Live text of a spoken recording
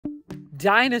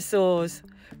dinosaurs,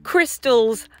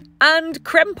 crystals and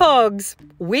Crempogs.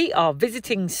 We are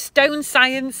visiting Stone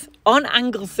Science on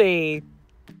Anglesey.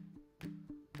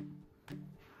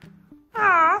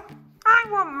 Ah, I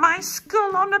want my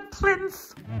skull on a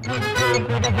plinth.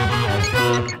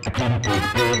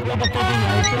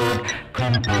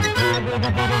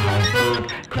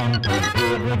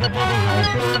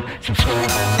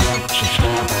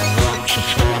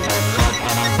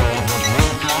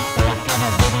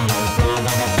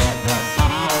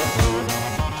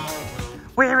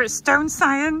 We're at Stone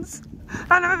Science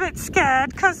and I'm a bit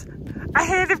scared because I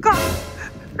hear they've got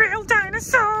real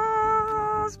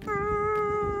dinosaurs.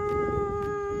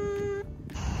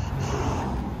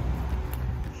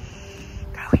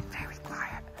 Going very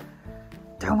quiet.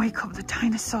 Don't wake up the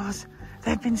dinosaurs.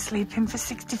 They've been sleeping for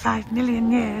 65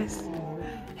 million years.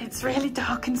 It's really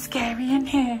dark and scary in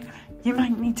here. You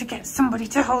might need to get somebody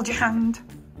to hold your hand.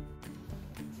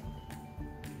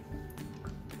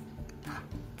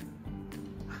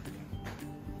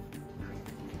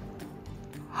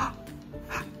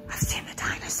 I've seen the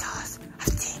dinosaurs.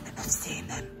 I've seen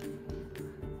them.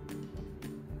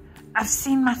 I've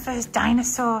seen my first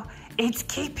dinosaur. It's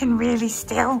keeping really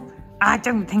still. I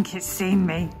don't think it's seen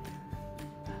me.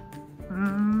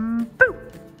 Boo!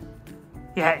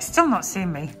 Yeah, it's still not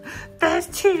seen me. There's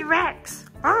T-Rex.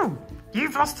 Oh,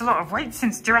 you've lost a lot of weight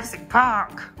since Jurassic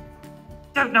Park.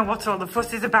 Don't know what all the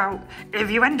fuss is about.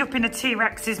 If you end up in a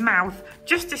T-Rex's mouth,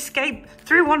 just escape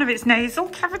through one of its nasal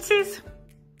cavities.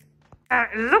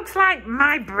 It looks like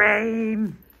my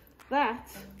brain. That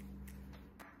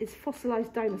is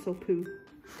fossilised dinosaur poo.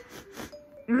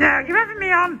 No, you're having me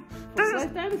on.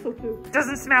 Fossilised dinosaur poo.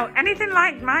 Doesn't smell anything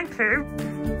like my poo.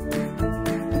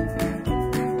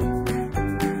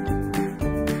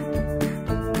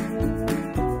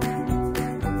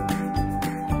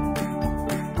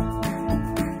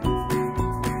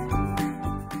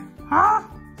 Oh,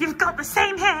 you've got the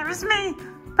same hair as me.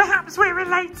 Perhaps we're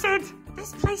related.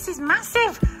 This place is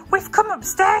massive. We've come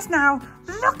upstairs now.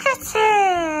 Look at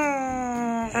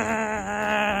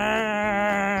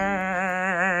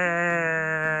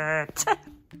it.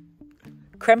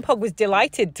 Crempog was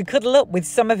delighted to cuddle up with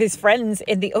some of his friends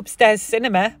in the upstairs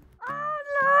cinema. Oh,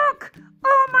 look.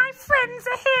 All my friends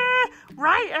are here.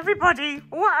 Right, everybody,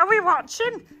 what are we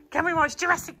watching? Can we watch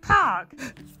Jurassic Park?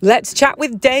 Let's chat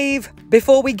with Dave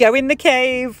before we go in the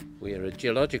cave. We are a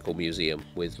geological museum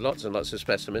with lots and lots of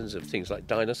specimens of things like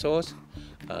dinosaurs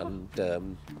and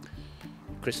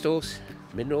crystals,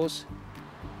 minerals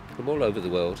from all over the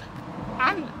world.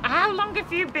 And how long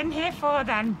have you been here for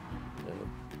then?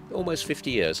 Almost 50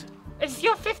 years. It's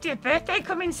your 50th birthday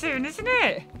coming soon, isn't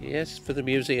it? Yes, for the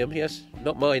museum, yes.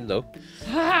 Not mine, though.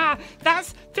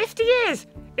 That's 50 years.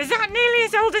 Is that nearly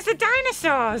as old as the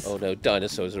dinosaurs? Oh, no,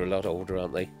 dinosaurs are a lot older,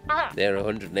 aren't they? They're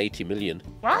 180 million.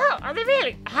 Wow, are they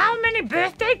really? How many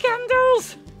birthday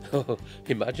candles? Oh,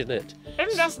 imagine it.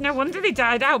 That's no wonder they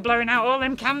died out, blowing out all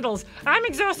them candles. I'm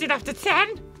exhausted after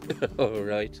 10. Oh,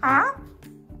 right.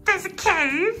 There's a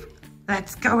cave.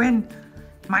 Let's go in.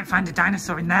 Might find a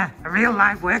dinosaur in there. A real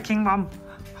live working one.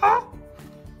 Oh.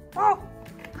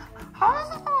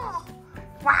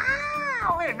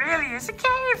 Wow, it really is a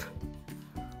cave.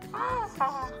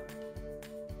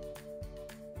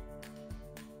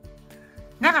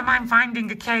 Never mind finding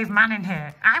a caveman in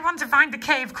here. I want to find the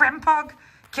cave Crempog.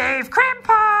 Cave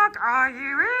Crempog, are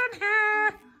you in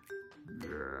here?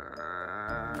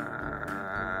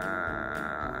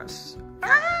 Yes.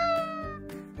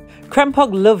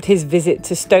 Crempog loved his visit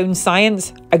to Stone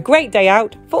Science, a great day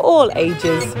out for all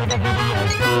ages.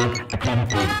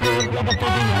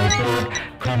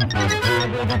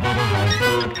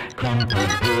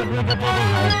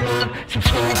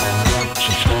 Subscribe,